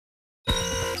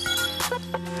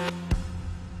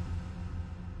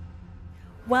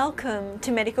Welcome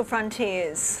to Medical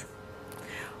Frontiers.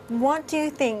 What do you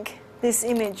think this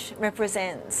image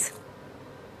represents?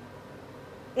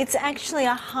 It's actually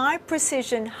a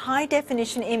high-precision,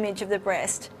 high-definition image of the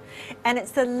breast, and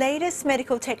it's the latest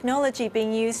medical technology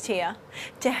being used here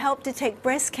to help detect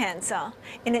breast cancer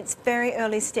in its very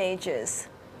early stages.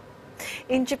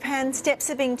 In Japan, steps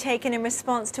are being taken in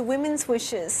response to women's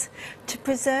wishes to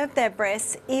preserve their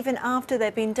breasts even after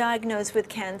they've been diagnosed with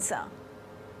cancer.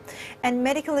 And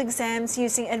medical exams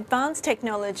using advanced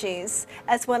technologies,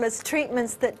 as well as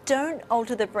treatments that don't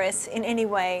alter the breasts in any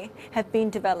way, have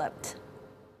been developed.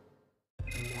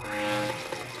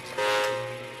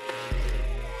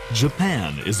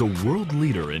 Japan is a world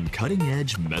leader in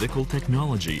cutting-edge medical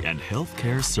technology and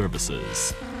healthcare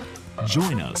services.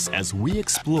 Join us as we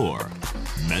explore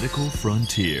Medical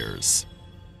Frontiers.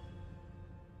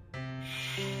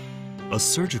 A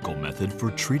surgical method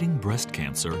for treating breast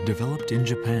cancer developed in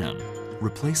Japan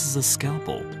replaces a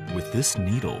scalpel with this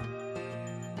needle.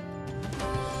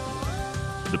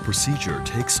 The procedure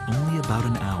takes only about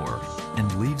an hour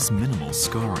and leaves minimal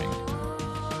scarring.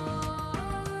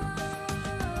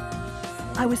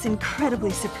 I was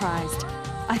incredibly surprised.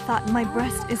 I thought my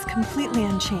breast is completely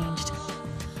unchanged.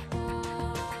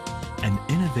 An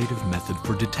innovative method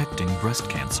for detecting breast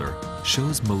cancer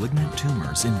shows malignant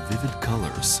tumors in vivid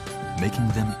colors, making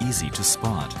them easy to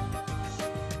spot.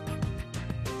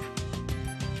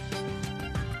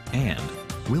 And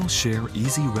we'll share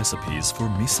easy recipes for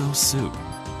miso soup.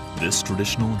 This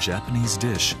traditional Japanese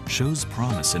dish shows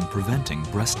promise in preventing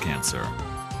breast cancer.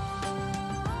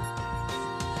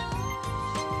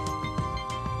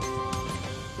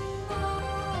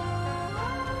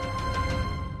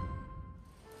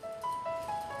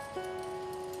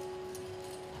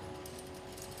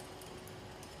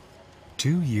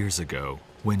 Two years ago,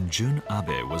 when Jun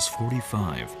Abe was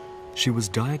 45, she was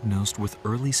diagnosed with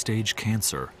early-stage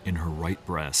cancer in her right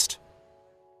breast.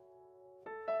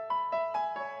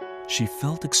 She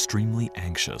felt extremely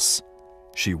anxious.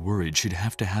 She worried she'd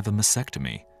have to have a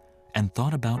mastectomy and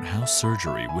thought about how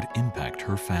surgery would impact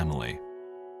her family.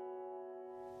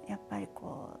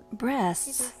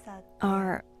 Breasts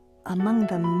are among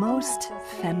the most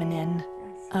feminine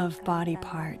of body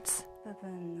parts.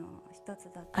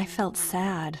 I felt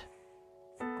sad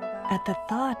at the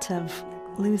thought of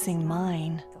losing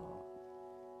mine.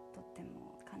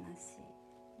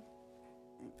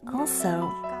 Also,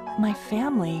 my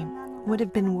family would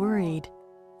have been worried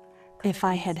if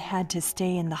I had had to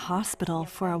stay in the hospital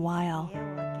for a while.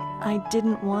 I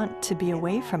didn't want to be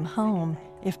away from home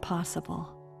if possible.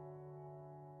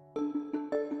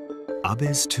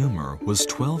 Abe's tumor was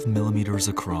 12 millimeters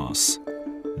across.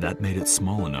 That made it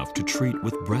small enough to treat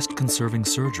with breast-conserving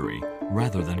surgery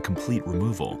rather than complete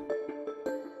removal.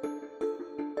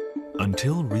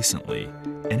 Until recently,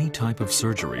 any type of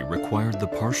surgery required the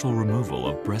partial removal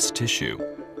of breast tissue,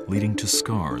 leading to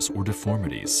scars or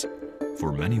deformities.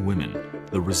 For many women,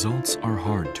 the results are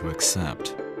hard to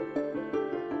accept.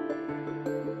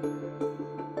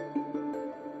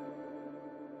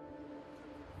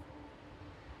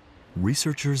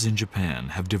 Researchers in Japan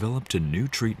have developed a new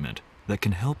treatment that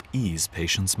can help ease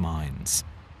patients' minds.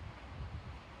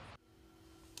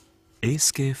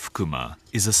 Eisuke Fukuma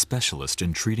is a specialist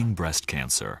in treating breast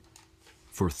cancer.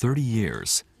 For 30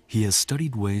 years, he has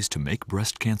studied ways to make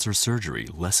breast cancer surgery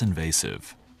less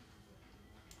invasive.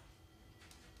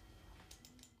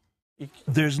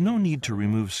 There's no need to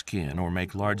remove skin or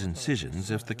make large incisions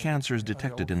if the cancer is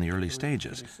detected in the early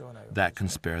stages. That can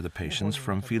spare the patients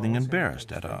from feeling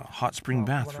embarrassed at a hot spring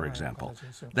bath, for example.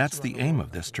 That's the aim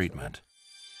of this treatment.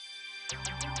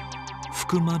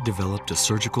 Fukuma developed a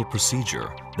surgical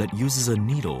procedure that uses a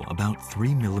needle about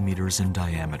 3 millimeters in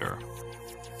diameter.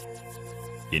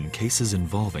 In cases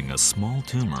involving a small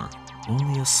tumor,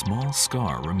 only a small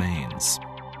scar remains.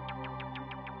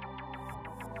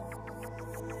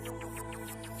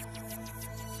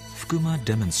 Fukuma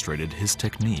demonstrated his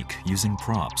technique using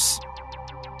props.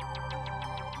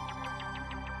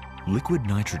 Liquid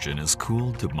nitrogen is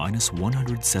cooled to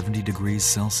 -170 degrees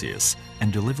Celsius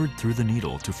and delivered through the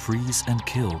needle to freeze and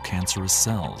kill cancerous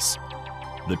cells.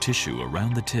 The tissue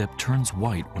around the tip turns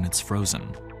white when it's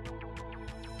frozen.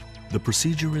 The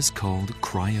procedure is called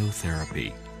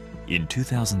cryotherapy. In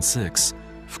 2006,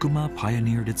 Fukuma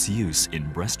pioneered its use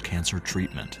in breast cancer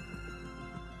treatment.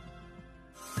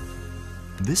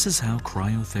 This is how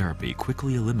cryotherapy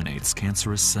quickly eliminates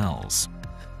cancerous cells.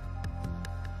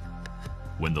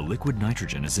 When the liquid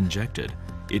nitrogen is injected,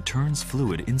 it turns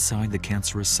fluid inside the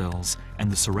cancerous cells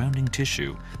and the surrounding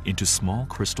tissue into small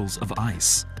crystals of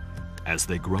ice. As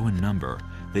they grow in number,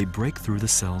 they break through the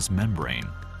cell's membrane.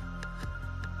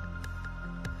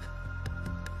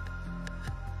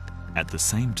 At the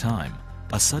same time,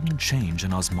 a sudden change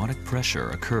in osmotic pressure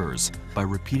occurs by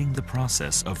repeating the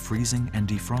process of freezing and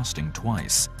defrosting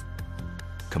twice,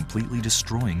 completely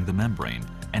destroying the membrane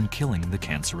and killing the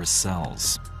cancerous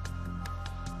cells.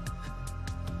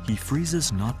 He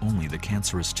freezes not only the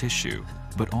cancerous tissue,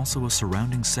 but also a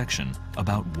surrounding section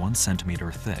about 1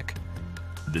 centimeter thick.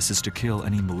 This is to kill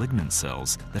any malignant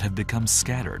cells that have become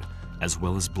scattered, as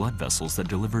well as blood vessels that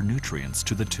deliver nutrients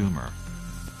to the tumor.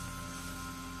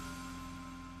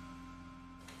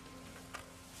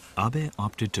 Abe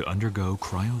opted to undergo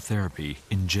cryotherapy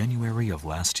in January of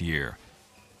last year.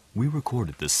 We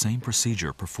recorded this same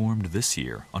procedure performed this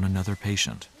year on another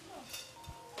patient.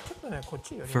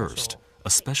 First, a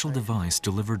special device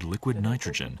delivered liquid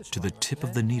nitrogen to the tip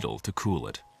of the needle to cool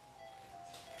it.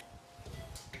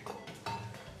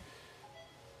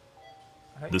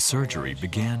 The surgery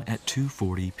began at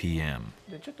 2:40 p.m.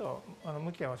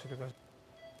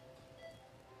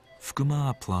 Fukuma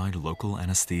applied local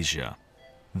anesthesia.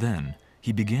 Then,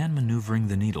 he began maneuvering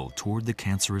the needle toward the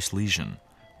cancerous lesion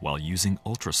while using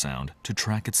ultrasound to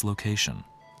track its location.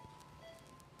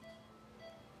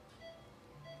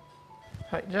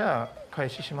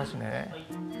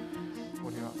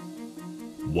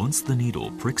 Once the needle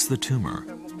pricks the tumor,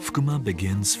 Fukuma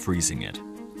begins freezing it.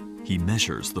 He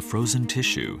measures the frozen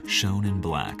tissue shown in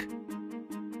black.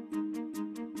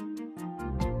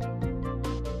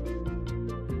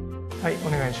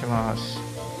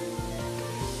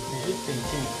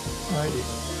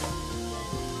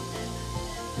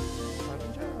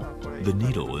 The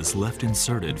needle is left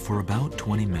inserted for about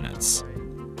 20 minutes.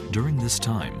 During this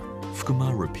time,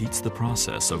 Fukuma repeats the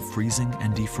process of freezing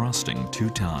and defrosting 2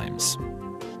 times.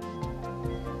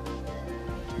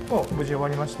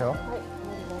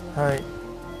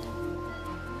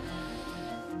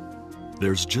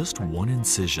 There's just 1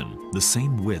 incision, the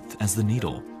same width as the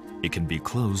needle. It can be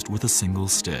closed with a single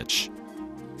stitch.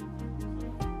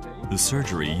 The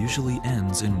surgery usually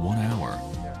ends in 1 hour.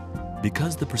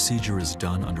 Because the procedure is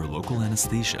done under local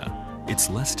anesthesia, it's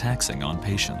less taxing on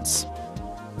patients.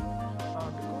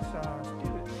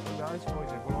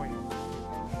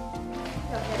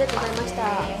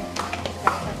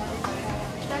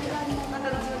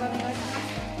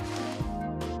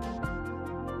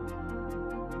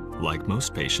 Like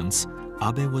most patients,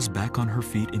 Abe was back on her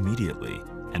feet immediately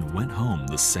and went home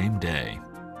the same day.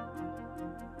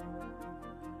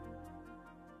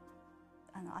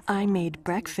 I made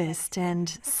breakfast and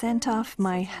sent off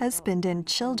my husband and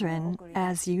children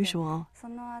as usual.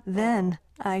 Then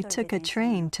I took a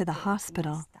train to the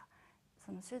hospital.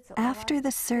 After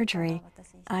the surgery,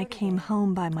 I came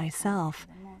home by myself.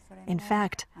 In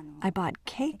fact, I bought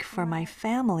cake for my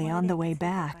family on the way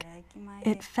back.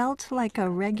 It felt like a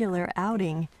regular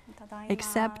outing,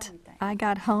 except I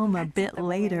got home a bit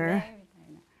later.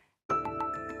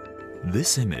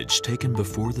 This image taken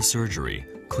before the surgery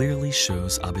clearly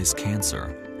shows Abe's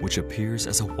cancer, which appears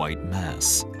as a white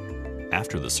mass.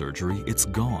 After the surgery, it's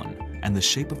gone, and the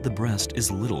shape of the breast is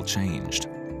little changed.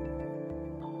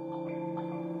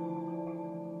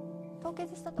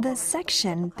 The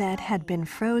section that had been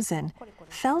frozen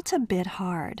felt a bit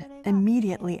hard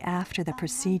immediately after the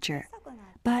procedure,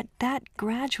 but that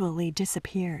gradually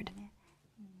disappeared.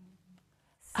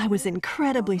 I was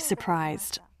incredibly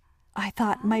surprised. I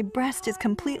thought my breast is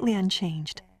completely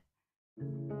unchanged.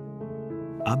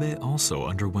 Abe also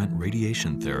underwent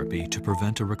radiation therapy to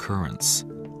prevent a recurrence.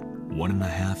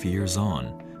 1.5 years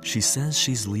on, she says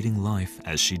she's leading life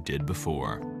as she did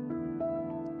before.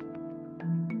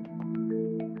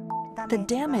 The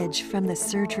damage from the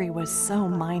surgery was so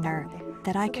minor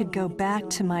that I could go back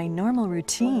to my normal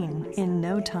routine in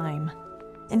no time.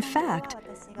 In fact,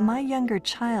 my younger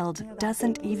child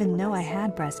doesn't even know I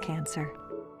had breast cancer.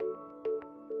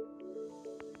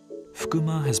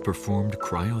 Fukuma has performed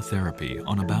cryotherapy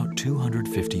on about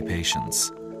 250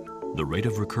 patients. The rate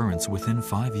of recurrence within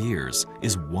 5 years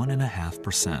is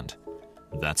 1.5%.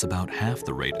 That's about half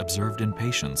the rate observed in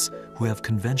patients who have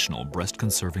conventional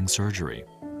breast-conserving surgery.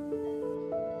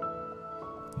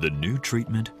 The new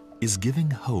treatment is giving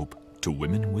hope to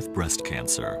women with breast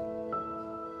cancer.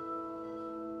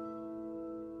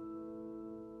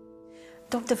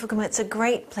 Dr. Fukuma, it's a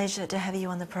great pleasure to have you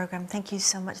on the program. Thank you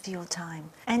so much for your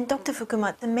time. And Dr.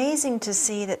 Fukuma, it's amazing to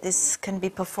see that this can be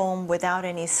performed without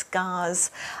any scars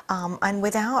and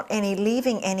without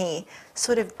leaving any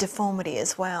sort of deformity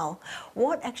as well.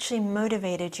 What actually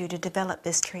motivated you to develop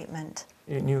this treatment?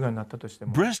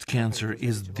 Breast cancer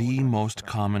is the most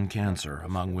common cancer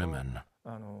among women.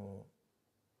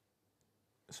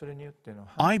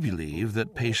 I believe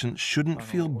that patients shouldn't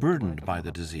feel burdened by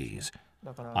the disease.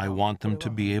 I want them to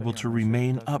be able to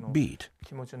remain upbeat.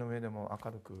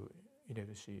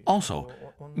 Also,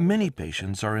 many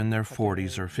patients are in their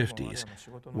 40s or 50s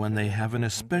when they have an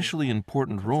especially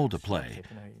important role to play,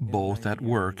 both at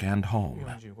work and home.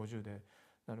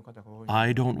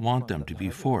 I don't want them to be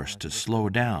forced to slow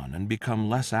down and become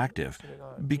less active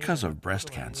because of breast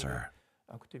cancer.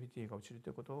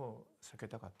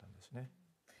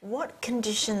 What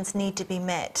conditions need to be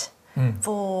met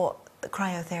for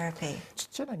cryotherapy?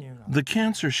 The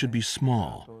cancer should be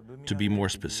small. To be more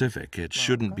specific, it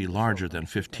shouldn't be larger than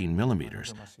 15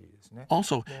 millimeters.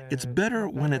 Also, it's better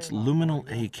when it's luminal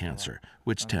A cancer,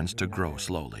 which tends to grow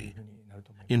slowly.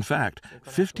 In fact,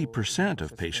 50%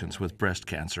 of patients with breast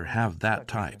cancer have that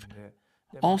type.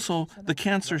 Also, the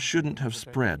cancer shouldn't have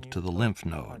spread to the lymph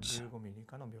nodes.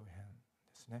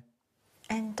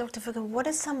 And Dr. Fuga, what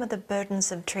are some of the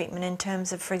burdens of treatment in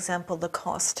terms of, for example, the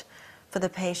cost for the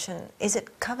patient? Is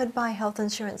it covered by health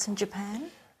insurance in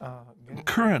Japan?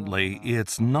 Currently,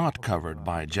 it's not covered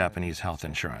by Japanese health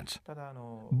insurance,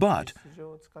 but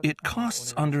it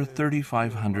costs under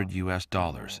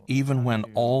 $3,500 even when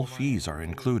all fees are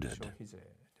included.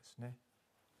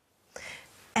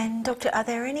 And doctor, are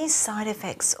there any side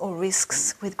effects or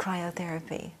risks with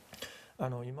cryotherapy?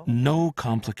 No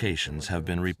complications have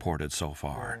been reported so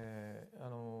far.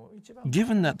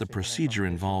 Given that the procedure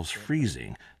involves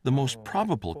freezing, the most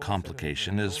probable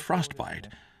complication is frostbite,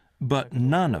 but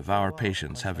none of our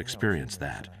patients have experienced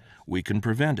that. We can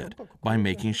prevent it by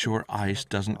making sure ice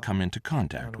doesn't come into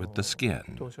contact with the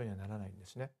skin.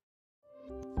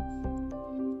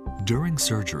 During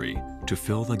surgery, to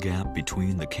fill the gap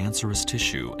between the cancerous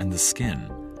tissue and the skin,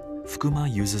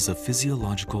 Fukuma uses a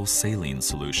physiological saline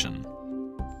solution.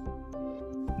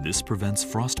 This prevents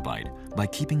frostbite by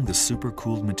keeping the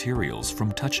supercooled materials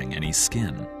from touching any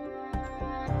skin.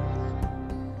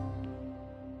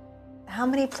 How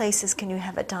many places can you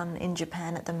have it done in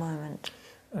Japan at the moment?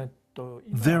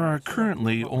 There are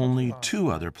currently only 2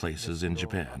 other places in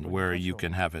Japan where you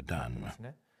can have it done.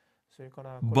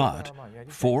 But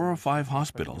 4 or 5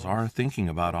 hospitals are thinking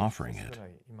about offering it.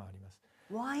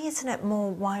 Why isn't it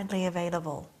more widely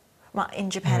available in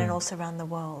Japan and also around the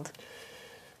world?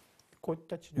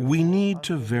 We need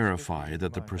to verify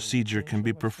that the procedure can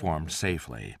be performed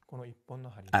safely.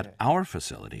 At our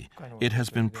facility, it has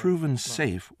been proven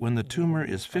safe when the tumor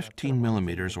is 15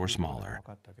 millimeters or smaller.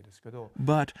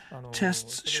 But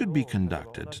tests should be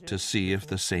conducted to see if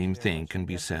the same thing can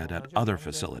be said at other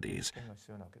facilities.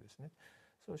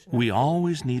 We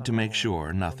always need to make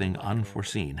sure nothing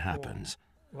unforeseen happens.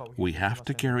 We have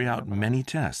to carry out many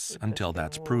tests until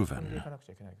that's proven.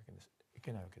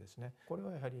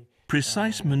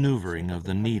 Precise maneuvering of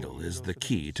the needle is the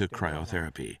key to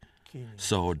cryotherapy,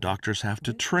 so doctors have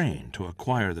to train to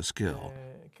acquire the skill.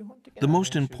 The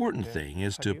most important thing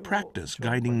is to practice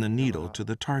guiding the needle to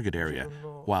the target area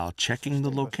while checking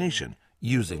the location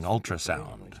using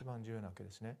ultrasound.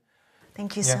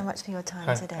 Thank you so much for your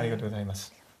time today.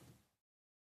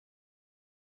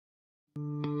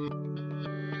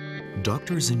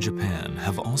 Doctors in Japan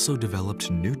have also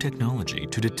developed new technology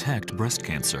to detect breast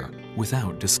cancer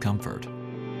without discomfort.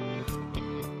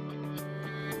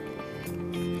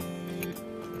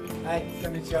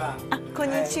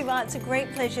 Konnichiwa. It's a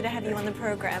great pleasure to have you on the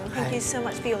program. Thank you so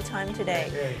much for your time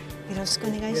today. Yoroshiku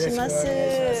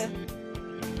onegaishimasu.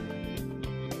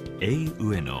 Ei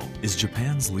Ueno is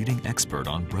Japan's leading expert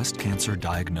on breast cancer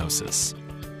diagnosis.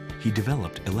 He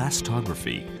developed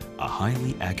elastography, a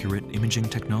highly accurate imaging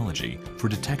technology for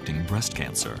detecting breast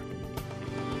cancer.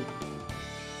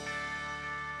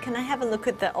 Can I have a look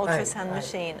at the ultrasound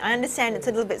machine? I understand it's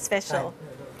a little bit special.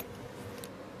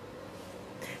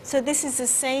 So this is the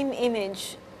same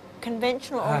image,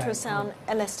 conventional ultrasound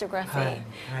elastography.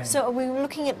 So are we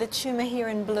looking at the tumor here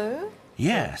in blue?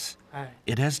 Yes,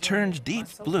 it has turned deep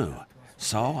blue,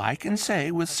 so I can say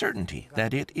with certainty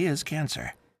that it is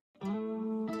cancer.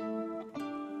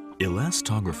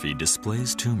 Elastography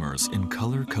displays tumors in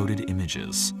color-coded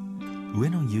images.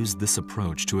 Ueno used this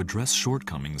approach to address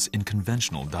shortcomings in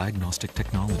conventional diagnostic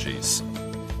technologies.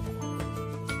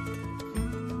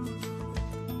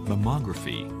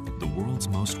 Mammography, the world's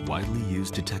most widely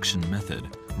used detection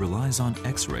method, relies on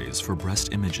X-rays for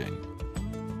breast imaging.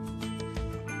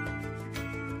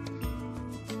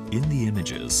 In the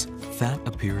images, fat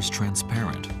appears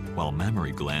transparent, while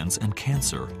mammary glands and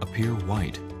cancer appear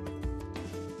white.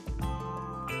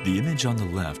 The image on the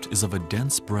left is of a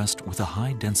dense breast with a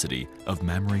high density of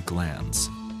mammary glands.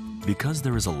 Because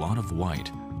there is a lot of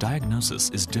white, diagnosis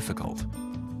is difficult.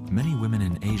 Many women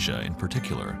in Asia in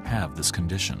particular have this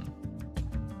condition.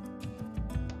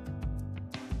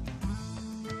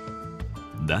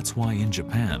 That's why in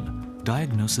Japan,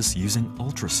 diagnosis using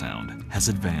ultrasound has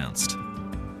advanced.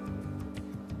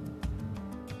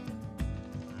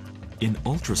 In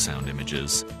ultrasound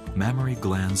images, mammary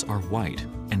glands are white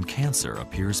and cancer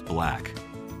appears black.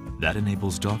 That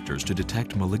enables doctors to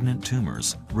detect malignant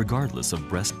tumors regardless of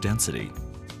breast density.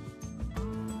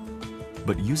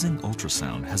 But using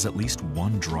ultrasound has at least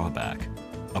one drawback.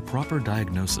 A proper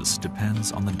diagnosis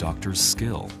depends on the doctor's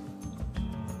skill.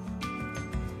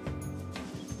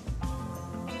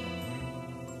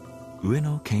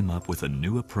 Ueno came up with a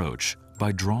new approach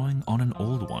by drawing on an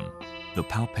old one, the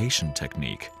palpation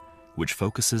technique, which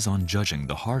focuses on judging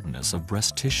the hardness of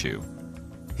breast tissue.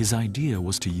 His idea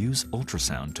was to use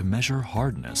ultrasound to measure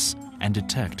hardness and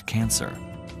detect cancer.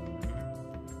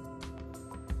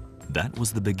 That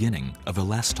was the beginning of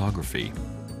elastography.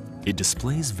 It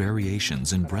displays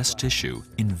variations in breast tissue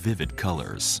in vivid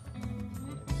colors.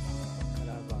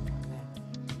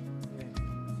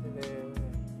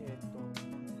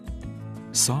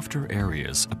 Softer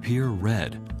areas appear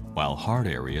red, while hard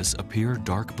areas appear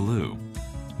dark blue.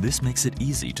 This makes it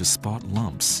easy to spot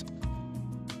lumps.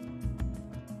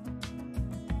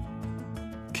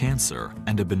 Cancer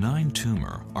and a benign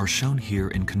tumor are shown here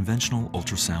in conventional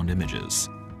ultrasound images.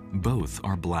 Both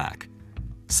are black.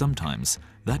 Sometimes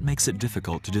that makes it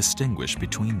difficult to distinguish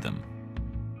between them.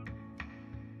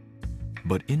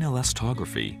 But in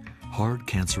elastography, hard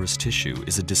cancerous tissue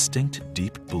is a distinct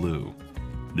deep blue.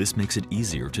 This makes it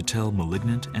easier to tell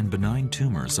malignant and benign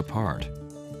tumors apart.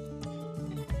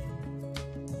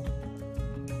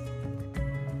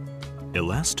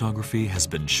 Elastography has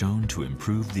been shown to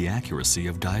improve the accuracy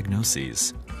of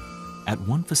diagnoses. At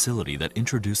one facility that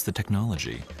introduced the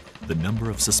technology, the number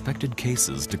of suspected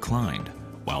cases declined,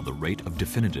 while the rate of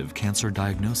definitive cancer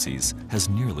diagnoses has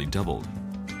nearly doubled.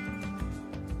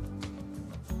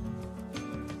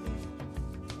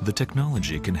 The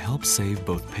technology can help save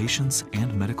both patients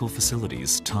and medical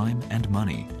facilities time and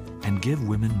money, and give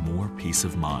women more peace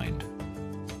of mind.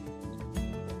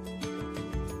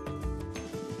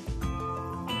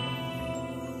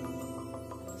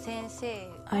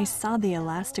 I saw the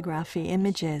elastography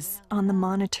images on the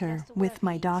monitor with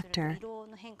my doctor.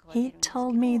 He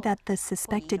told me that the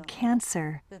suspected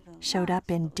cancer showed up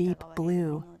in deep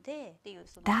blue.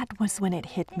 That was when it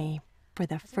hit me for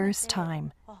the first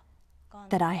time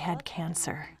that I had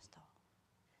cancer.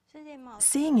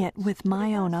 Seeing it with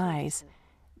my own eyes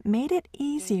made it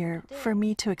easier for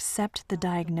me to accept the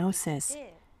diagnosis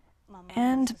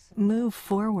and move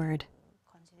forward.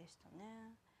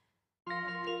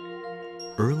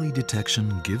 Early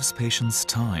detection gives patients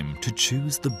time to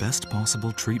choose the best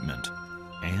possible treatment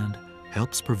and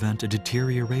helps prevent a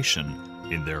deterioration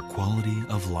in their quality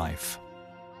of life.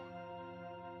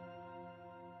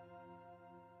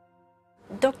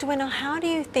 Dr. Ueno, how do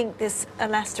you think this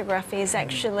elastography is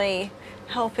actually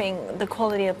helping the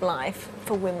quality of life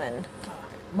for women?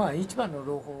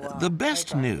 The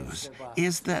best news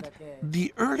is that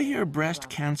the earlier breast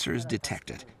cancer is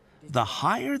detected, the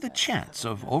higher the chance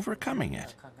of overcoming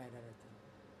it.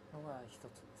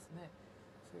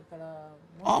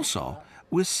 Also,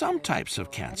 with some types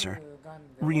of cancer,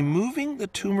 removing the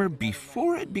tumor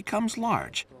before it becomes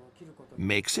large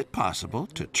makes it possible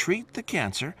to treat the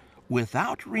cancer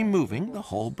without removing the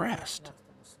whole breast.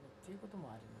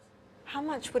 How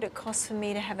much would it cost for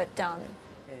me to have it done?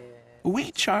 We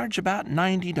charge about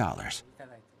 $90.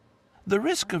 The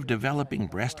risk of developing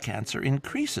breast cancer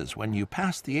increases when you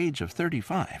pass the age of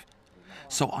 35.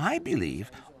 So I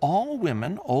believe all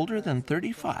women older than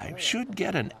 35 should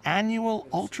get an annual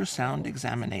ultrasound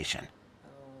examination.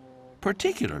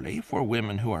 Particularly for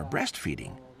women who are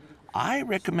breastfeeding, I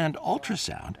recommend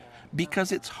ultrasound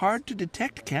because it's hard to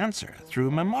detect cancer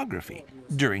through mammography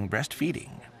during breastfeeding.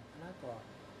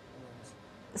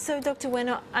 So, Dr.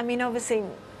 Ueno, I mean, obviously,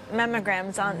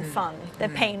 mammograms aren't fun, they're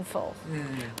painful.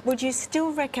 Would you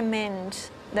still recommend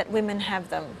that women have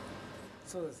them?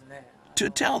 To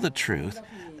tell the truth,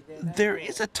 there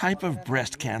is a type of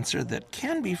breast cancer that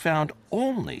can be found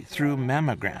only through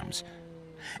mammograms.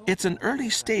 It's an early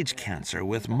stage cancer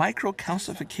with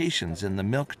microcalcifications in the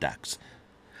milk ducts.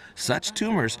 Such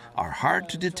tumors are hard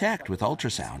to detect with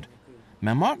ultrasound.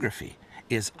 Mammography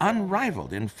is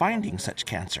unrivaled in finding such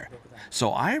cancer,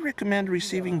 so I recommend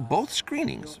receiving both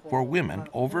screenings for women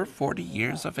over 40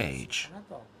 years of age.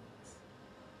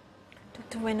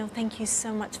 Dr. Ueno, thank you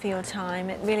so much for your time.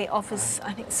 It really offers,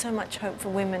 I think, so much hope for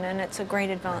women, and it's a great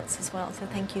advance as well. So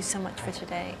thank you so much for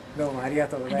today. どうもありが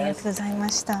とうございます。ありがとうございま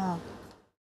した。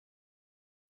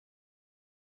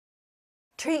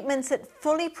Treatments that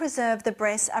fully preserve the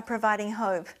breast are providing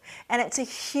hope, and it's a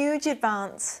huge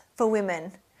advance for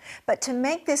women. But to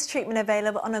make this treatment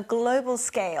available on a global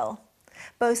scale,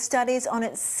 both studies on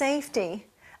its safety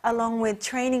along with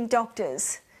training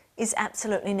doctors is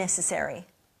absolutely necessary.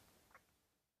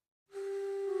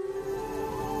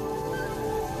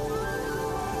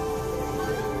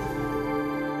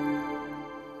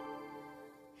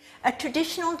 A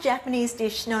traditional Japanese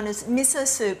dish known as miso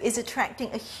soup is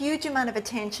attracting a huge amount of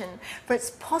attention for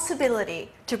its possibility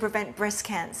to prevent breast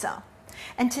cancer.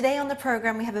 And today on the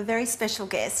program we have a very special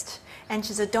guest, and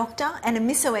she's a doctor and a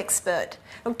miso expert,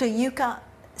 Dr. Yuka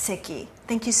Seki.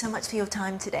 Thank you so much for your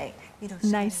time today.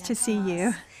 Nice to see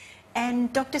you.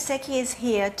 And Dr. Seki is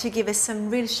here to give us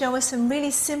show us some really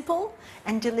simple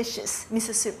and delicious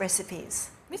miso soup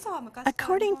recipes.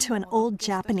 According to an old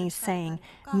Japanese saying,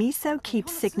 miso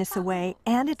keeps sickness away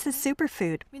and it's a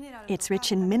superfood. It's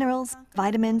rich in minerals,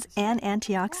 vitamins, and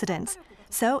antioxidants,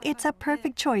 so it's a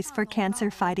perfect choice for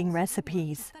cancer-fighting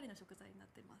recipes.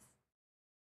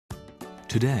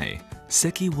 Today,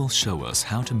 Seki will show us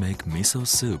how to make miso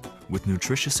soup with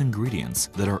nutritious ingredients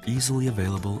that are easily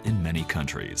available in many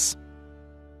countries.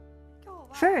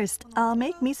 First, I'll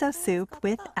make miso soup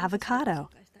with avocado.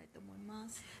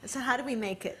 So how do we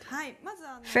make it?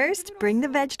 First, bring the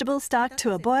vegetable stock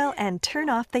to a boil and turn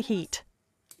off the heat.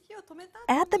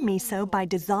 Add the miso by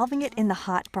dissolving it in the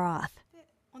hot broth.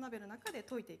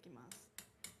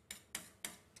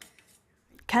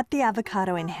 Cut the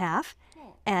avocado in half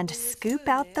and scoop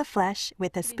out the flesh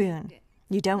with a spoon.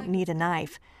 You don't need a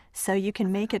knife, so you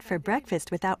can make it for breakfast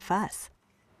without fuss.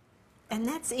 And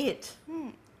that's it.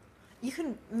 You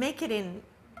can make it in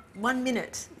 1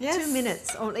 minute, 2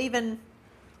 minutes, or even...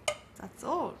 That's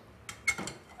all.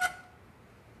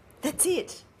 That's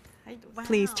it. Wow.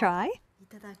 Please try.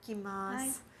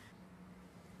 Itadakimasu.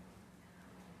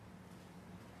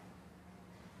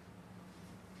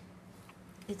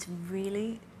 It's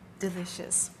really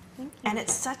delicious. And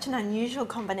it's such an unusual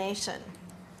combination.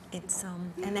 It's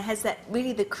and it has that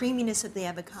the creaminess of the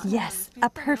avocado. Yes, a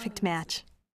perfect match.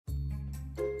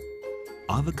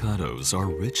 Avocados are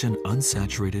rich in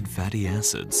unsaturated fatty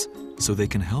acids, so they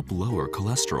can help lower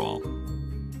cholesterol.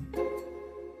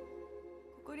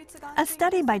 A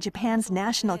study by Japan's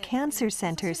National Cancer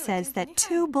Center says that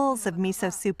 2 bowls of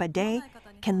miso soup a day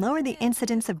can lower the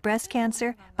incidence of breast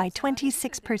cancer by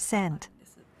 26%.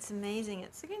 It's amazing.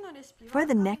 For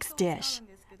the next dish,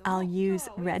 I'll use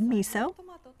red miso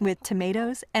with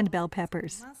tomatoes and bell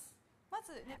peppers.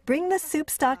 Bring the soup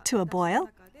stock to a boil.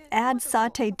 Add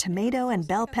sautéed tomato and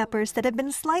bell peppers that have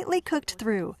been slightly cooked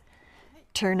through.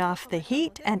 Turn off the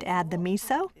heat and add the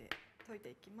miso.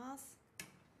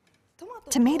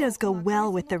 Tomatoes go well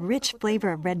with the rich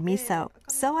flavor of red miso,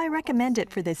 so I recommend it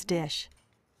for this dish.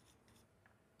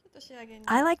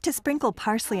 I like to sprinkle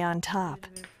parsley on top.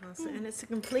 And it's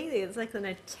like an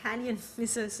Italian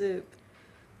miso soup.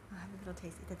 I'll have a little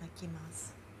taste.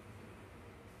 Itadakimasu.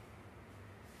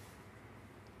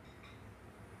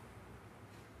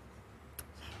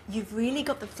 You've really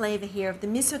got the flavor here of the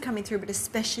miso coming through, but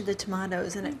especially the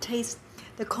tomatoes, and it tastes,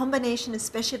 the combination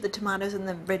especially of the tomatoes and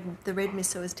the red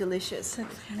miso is delicious.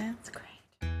 That's great.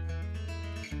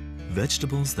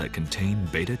 Vegetables that contain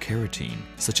beta-carotene,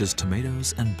 such as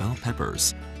tomatoes and bell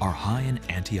peppers, are high in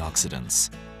antioxidants,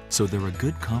 so they're a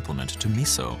good complement to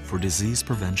miso for disease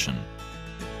prevention.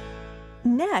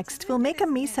 Next, we'll make a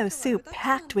miso soup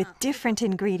packed with different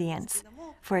ingredients.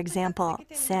 For example,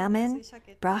 salmon,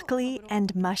 broccoli,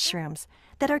 and mushrooms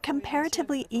that are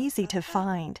comparatively easy to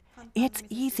find. It's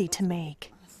easy to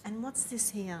make. And what's this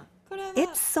here?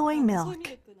 It's soy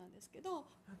milk.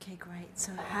 Okay, great.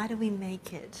 So how do we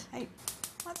make it?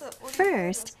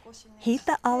 First, heat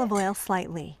the olive oil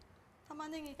slightly.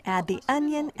 Add the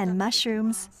onion and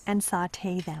mushrooms and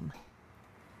sauté them.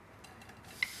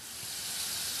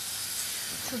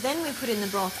 So then we put in the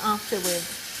broth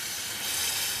afterwards.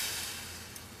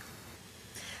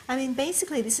 I mean,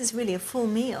 basically, this is really a full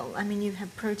meal. I mean, you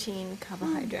have protein,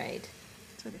 carbohydrate.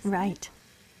 Right.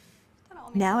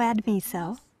 Now add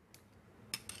miso.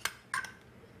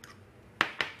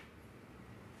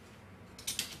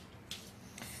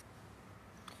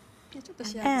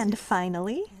 And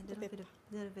finally,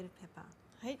 A little bit of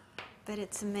pepper. But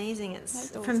it's amazing.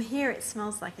 It's from here. It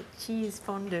smells like a cheese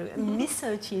fondue, a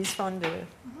miso cheese fondue.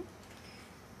 Oh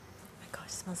my gosh,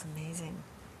 it smells amazing.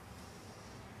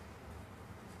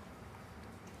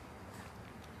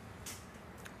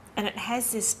 And it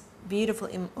has this beautiful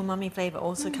umami flavor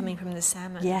also coming from the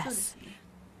salmon. yes.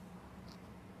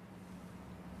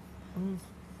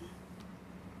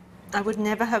 I would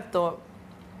never have thought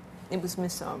it was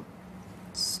miso.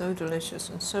 It's so delicious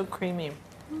and so creamy.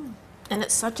 And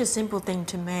it's such a simple thing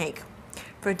to make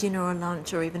for a dinner or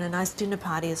lunch or even a nice dinner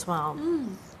party as well.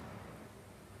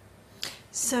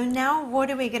 So now what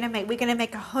are we going to make? We're going to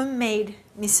make a homemade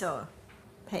miso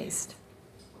paste.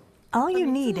 All you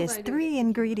need is 3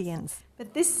 ingredients.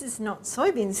 But this is not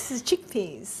soybeans, this is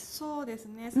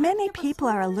chickpeas. Many people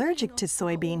are allergic to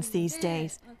soybeans these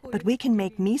days, but we can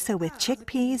make miso with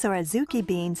chickpeas or azuki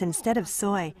beans instead of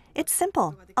soy. It's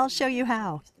simple. I'll show you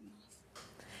how.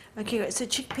 Okay, great. So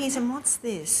chickpeas, and what's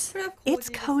this? It's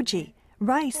koji,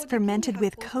 rice fermented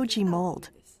with koji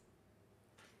mold.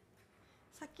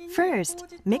 First,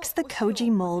 mix the koji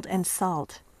mold and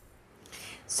salt.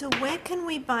 So where can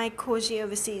we buy koji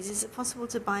overseas? Is it possible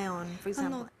to buy on, for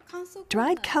example?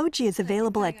 Dried koji is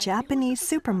available at Japanese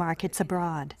supermarkets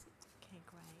abroad. Okay,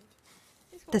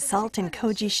 great. The salt and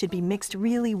koji should be mixed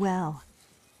really well.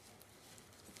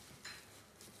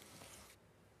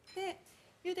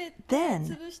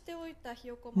 Then,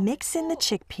 mix in the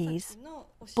chickpeas,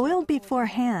 boiled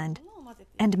beforehand,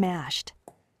 and mashed.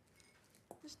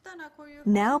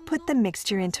 Now put the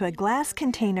mixture into a glass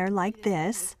container like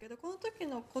this.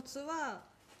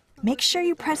 Make sure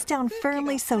you press down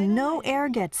firmly so no air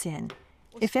gets in.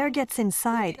 If air gets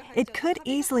inside, it could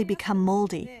easily become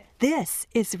moldy. This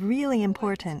is really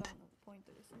important.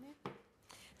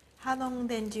 How long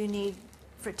then do you need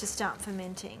for it to start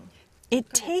fermenting? It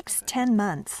takes 10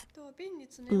 months.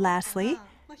 Lastly,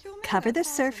 cover the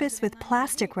surface with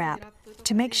plastic wrap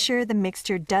to make sure the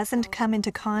mixture doesn't come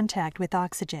into contact with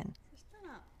oxygen.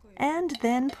 And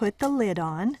then put the lid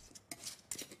on.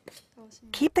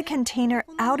 Keep the container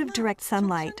out of direct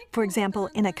sunlight, for example,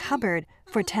 in a cupboard,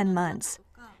 for 10 months.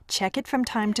 Check it from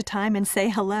time to time and say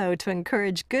hello to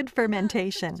encourage good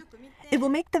fermentation. It will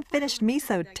make the finished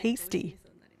miso tasty.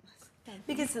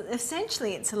 Because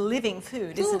essentially it's a living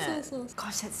food, isn't it?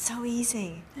 Gosh, that's so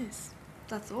easy. Yes,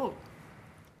 that's all.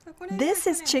 This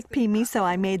is chickpea miso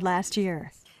I made last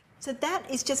year. So that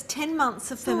is just 10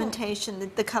 months of fermentation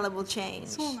that the color will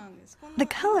change. The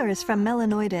color is from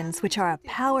melanoidins, which are a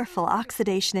powerful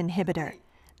oxidation inhibitor.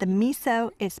 The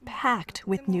miso is packed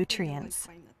with nutrients.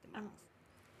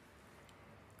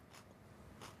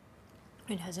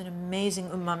 It has an amazing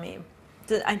umami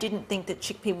that I didn't think that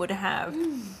chickpea would have.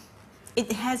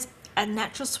 It has a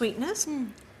natural sweetness,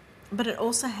 but it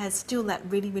also has still that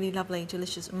really, really lovely,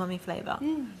 delicious umami flavor.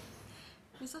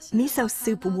 Miso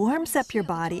soup warms up your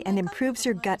body and improves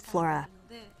your gut flora.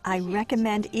 I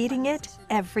recommend eating it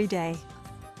every day.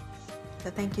 So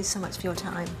thank you so much for your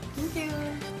time. Thank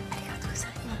you.